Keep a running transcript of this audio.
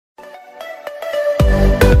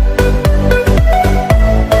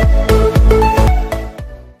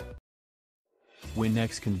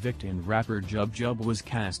ex-convict and rapper Jub Jub was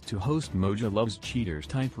cast to host Moja Loves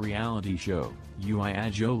Cheaters-type reality show,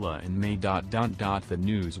 Uyajola in May. The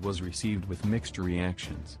news was received with mixed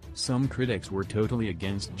reactions. Some critics were totally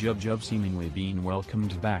against Jub Jub seemingly being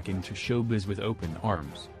welcomed back into showbiz with open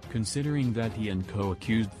arms, considering that he and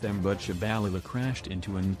co-accused them but Shabalala crashed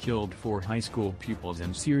into and killed 4 high school pupils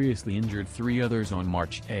and seriously injured 3 others on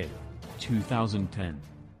March 8, 2010.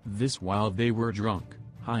 This while they were drunk,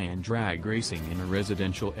 high and drag racing in a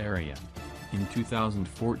residential area. In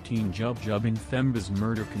 2014 Jub Jub and Themba's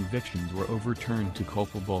murder convictions were overturned to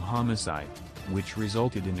culpable homicide, which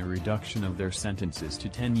resulted in a reduction of their sentences to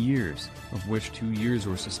 10 years, of which 2 years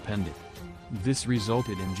were suspended. This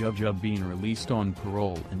resulted in Jub Jub being released on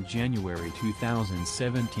parole in January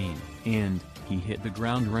 2017, and he hit the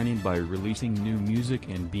ground running by releasing new music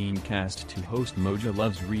and being cast to host Moja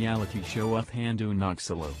Loves reality show Uthando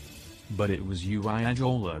Naksalo. But it was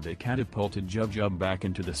Uyajola that catapulted Jub Jub back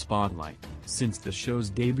into the spotlight. Since the show's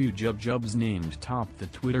debut, Jub Jub's name topped the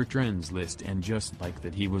Twitter trends list, and just like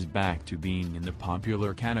that he was back to being in the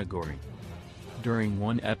popular category. During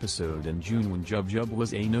one episode in June when Jub Jub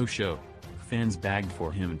was a no-show, fans begged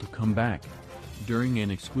for him to come back. During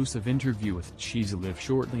an exclusive interview with Cheezalive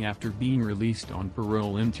shortly after being released on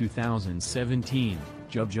parole in 2017,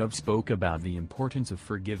 Jub Jub spoke about the importance of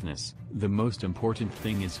forgiveness. The most important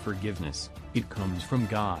thing is forgiveness. It comes from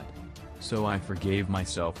God. So I forgave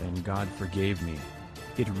myself and God forgave me.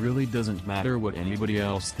 It really doesn't matter what anybody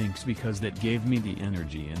else thinks because that gave me the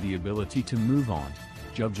energy and the ability to move on,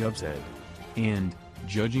 Jub Jub said. And,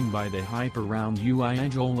 judging by the hype around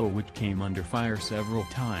Uyajola, which came under fire several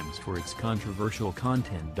times for its controversial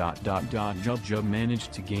content. Jub Jub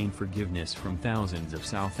managed to gain forgiveness from thousands of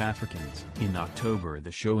South Africans. In October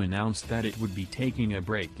the show announced that it would be taking a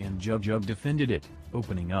break and Jub Jub defended it,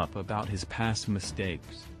 opening up about his past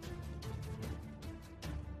mistakes.